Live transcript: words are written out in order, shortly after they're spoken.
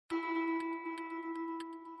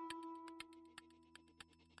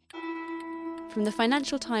From the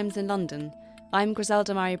Financial Times in London, I'm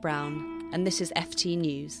Griselda Murray Brown, and this is FT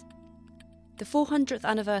News. The 400th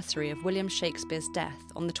anniversary of William Shakespeare's death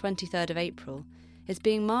on the 23rd of April is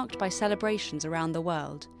being marked by celebrations around the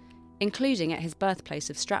world, including at his birthplace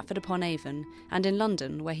of Stratford-upon-Avon and in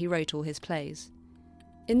London, where he wrote all his plays.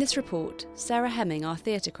 In this report, Sarah Hemming, our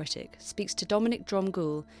theatre critic, speaks to Dominic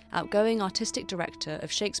Dromgoole, outgoing artistic director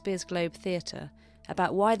of Shakespeare's Globe Theatre,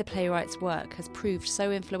 about why the playwright's work has proved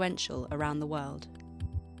so influential around the world.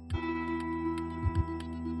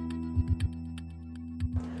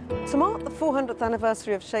 To mark the 400th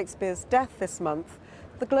anniversary of Shakespeare's death this month,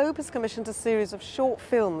 the Globe has commissioned a series of short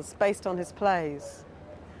films based on his plays.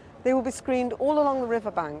 They will be screened all along the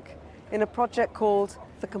riverbank in a project called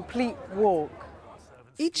The Complete Walk.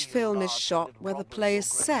 Each film is shot where the play is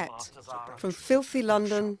set, from filthy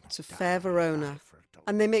London to fair Verona,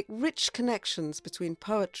 and they make rich connections between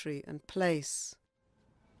poetry and place.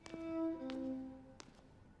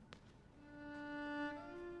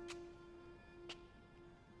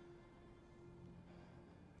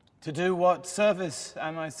 To do what service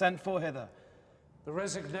am I sent for hither? The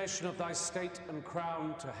resignation of thy state and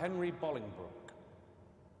crown to Henry Bolingbroke.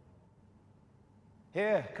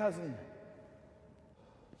 Here, cousin.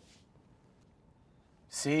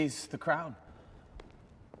 Seize the crown.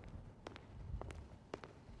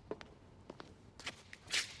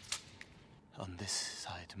 On this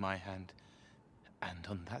side my hand, and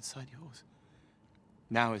on that side yours.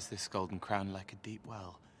 Now is this golden crown like a deep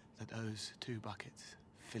well that owes two buckets,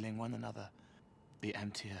 filling one another, the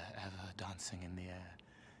emptier ever dancing in the air,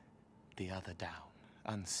 the other down,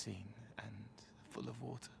 unseen and full of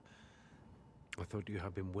water. I thought you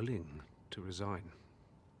had been willing to resign.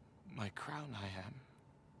 My crown I am,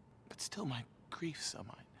 but still my griefs are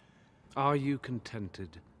mine. Are you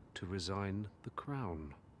contented to resign the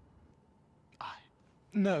crown?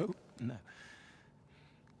 No.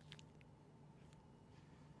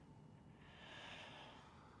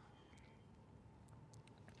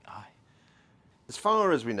 As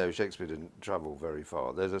far as we know, Shakespeare didn't travel very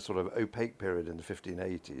far. There's a sort of opaque period in the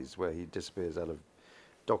 1580s where he disappears out of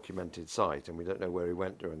documented sight, and we don't know where he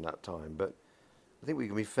went during that time. But I think we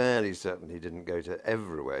can be fairly certain he didn't go to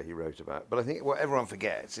everywhere he wrote about. But I think what everyone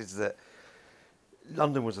forgets is that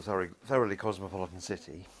London was a thoroughly cosmopolitan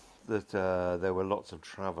city, that there were lots of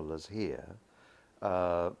travellers here,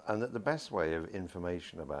 and that the best way of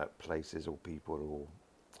information about places or people or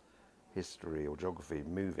history or geography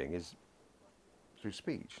moving is through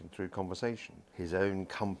speech and through conversation. His own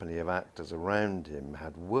company of actors around him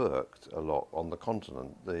had worked a lot on the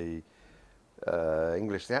continent. The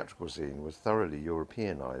English theatrical scene was thoroughly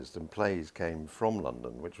Europeanised, and plays came from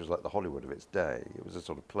London, which was like the Hollywood of its day. It was a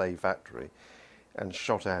sort of play factory, and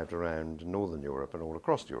shot out around Northern Europe and all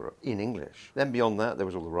across Europe in English. Then beyond that, there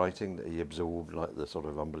was all the writing that he absorbed, like the sort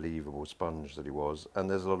of unbelievable sponge that he was,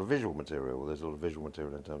 and there's a lot of visual material. There's a lot of visual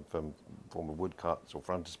material in terms of form of woodcuts or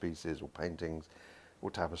frontispieces or paintings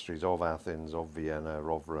or tapestries of Athens, of Vienna,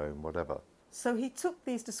 of Rome, whatever. So he took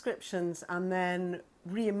these descriptions and then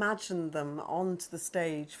reimagined them onto the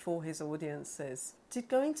stage for his audiences. Did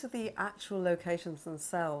going to the actual locations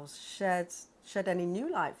themselves shed any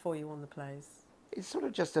new light for you on the plays? It's sort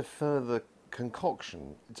of just a further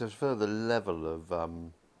concoction. It's a further level of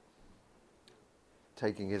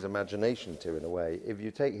taking his imagination to, in a way. If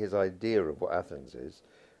you take his idea of what Athens is,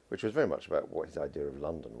 which was very much about what his idea of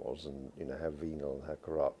London was, and how venal and how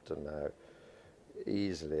corrupt and how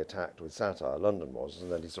easily attacked with satire London was,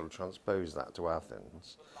 and then he sort of transposed that to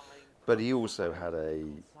Athens. But he also had a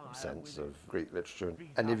sense of Greek literature.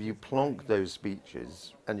 And if you plonk those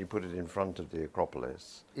speeches and you put it in front of the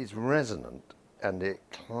Acropolis, it's resonant, and it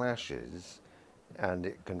clashes, and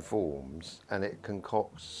it conforms, and it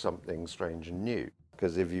concocts something strange and new.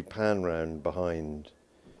 Because if you pan round behind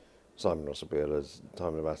Simon Rossabilla's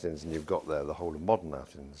Time of Athens, and you've got there the whole of modern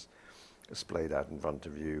Athens splayed out in front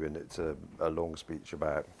of you, and it's a long speech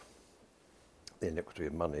about the iniquity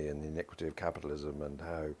of money and the iniquity of capitalism and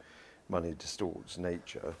how money distorts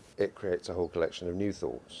nature, it creates a whole collection of new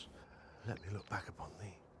thoughts. Let me look back upon thee.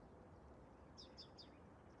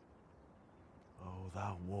 Oh,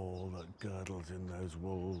 thou wall that girdles in those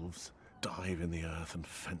wolves, dive in the earth and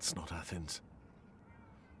fence not Athens.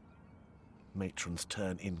 Matrons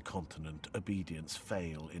turn incontinent, obedience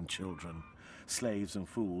fail in children. Slaves and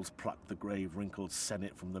fools pluck the grave wrinkled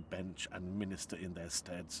senate from the bench and minister in their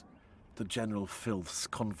steads. The general filths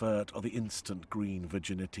convert of the instant green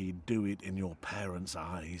virginity, do it in your parents'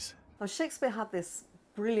 eyes. Now, Shakespeare had this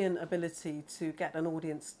brilliant ability to get an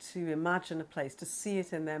audience to imagine a place, to see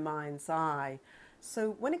it in their mind's eye.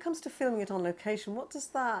 So when it comes to filming it on location, what does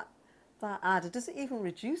that that add? Does it even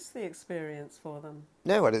reduce the experience for them?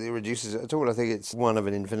 No, I don't think it reduces it at all. I think it's one of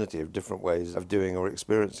an infinity of different ways of doing or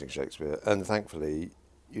experiencing Shakespeare. And thankfully,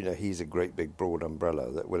 you know, he's a great big broad umbrella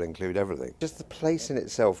that will include everything. Just the place in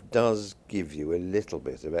itself does give you a little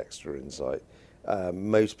bit of extra insight,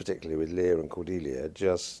 most particularly with Lear and Cordelia,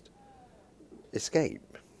 just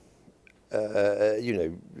escape. You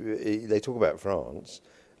know, they talk about France.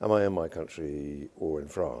 Am I in my country or in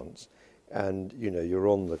France? And, you know, you're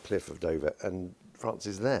on the cliff of Dover and France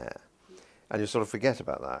is there. And you sort of forget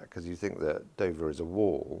about that because you think that Dover is a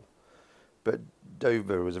wall. But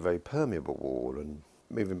Dover was a very permeable wall, and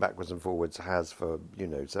moving backwards and forwards has for, you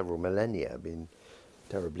know, several millennia been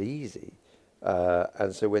terribly easy.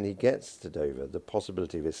 And so when he gets to Dover, the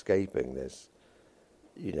possibility of escaping this,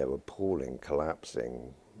 you know, appalling,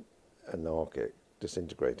 collapsing, anarchic,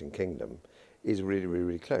 disintegrating kingdom is really, really,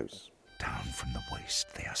 really close. Down from the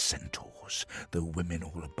waist they are centaurs, the women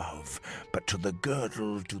all above, but to the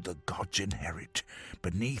girdle do the gods inherit.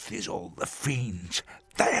 Beneath is all the fiends.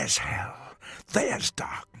 There's hell, there's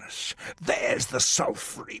darkness, there's the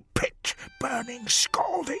sulphury pit, burning,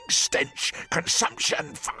 scalding stench,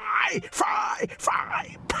 consumption, fie, fie,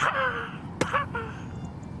 fie, pah, pah.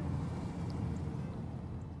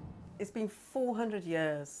 It's been 400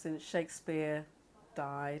 years since Shakespeare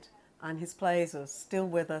died, and his plays are still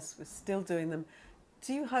with us, we're still doing them.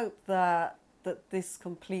 Do you hope that this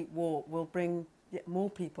complete walk will bring yet more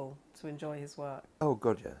people to enjoy his work? Oh,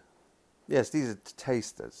 God, yeah. Yes, these are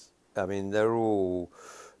tasters. I mean, they're all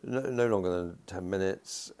no longer than 10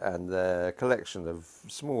 minutes, and they're a collection of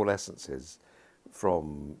small essences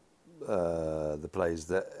from the plays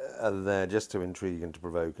that are there just to intrigue and to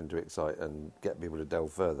provoke and to excite and get people to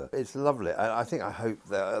delve further. It's lovely. I hope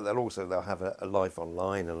that they'll have a life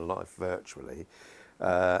online and a life virtually,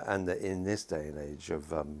 and that in this day and age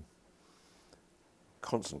of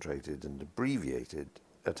concentrated and abbreviated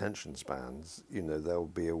attention spans, you know, there'll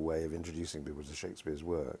be a way of introducing people to Shakespeare's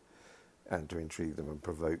work and to intrigue them and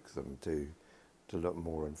provoke them to look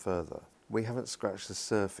more and further. We haven't scratched the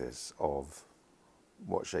surface of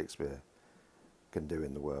what Shakespeare can do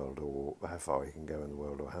in the world, or how far he can go in the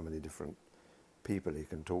world, or how many different people he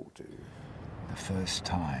can talk to. The first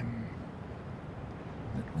time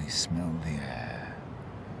that we smell the air,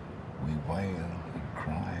 we wail and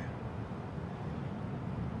cry.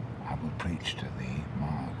 I will preach to thee,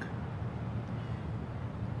 Mark.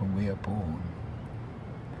 When we are born,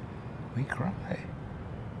 we cry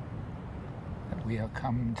that we are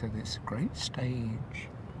come to this great stage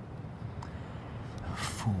of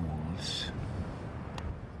fools.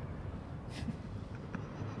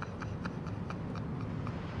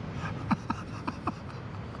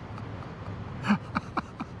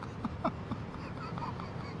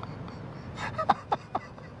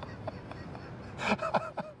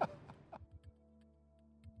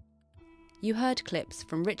 You heard clips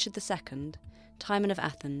from Richard II, Timon of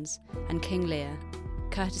Athens, and King Lear,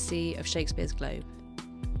 courtesy of Shakespeare's Globe.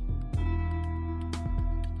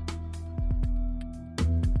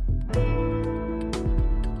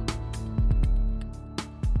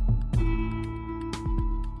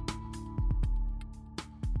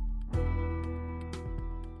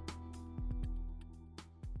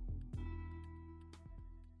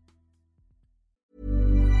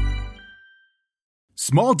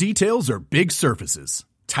 Small details are big surfaces.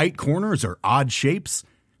 Tight corners are odd shapes.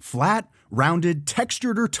 Flat, rounded,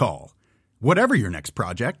 textured, or tall. Whatever your next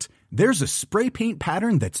project, there's a spray paint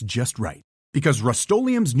pattern that's just right. Because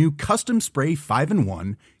Rust-Oleum's new Custom Spray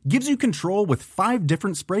 5-in-1 gives you control with 5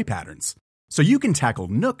 different spray patterns. So you can tackle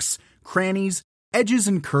nooks, crannies, edges,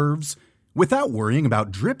 and curves without worrying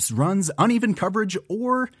about drips, runs, uneven coverage,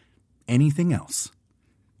 or anything else.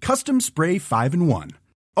 Custom Spray 5-in-1.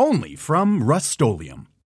 Only from Rust-Oleum.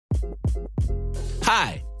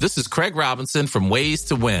 Hi, this is Craig Robinson from Ways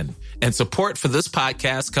to Win, and support for this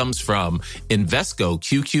podcast comes from Invesco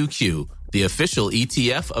QQQ, the official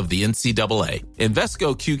ETF of the NCAA.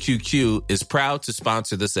 Invesco QQQ is proud to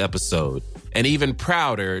sponsor this episode, and even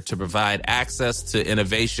prouder to provide access to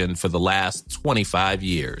innovation for the last 25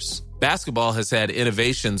 years. Basketball has had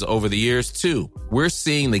innovations over the years, too. We're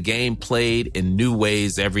seeing the game played in new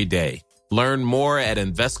ways every day. Learn more at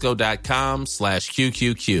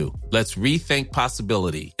Invesco.com/QQQ. Let's rethink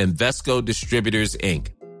possibility. Invesco Distributors,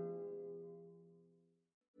 Inc.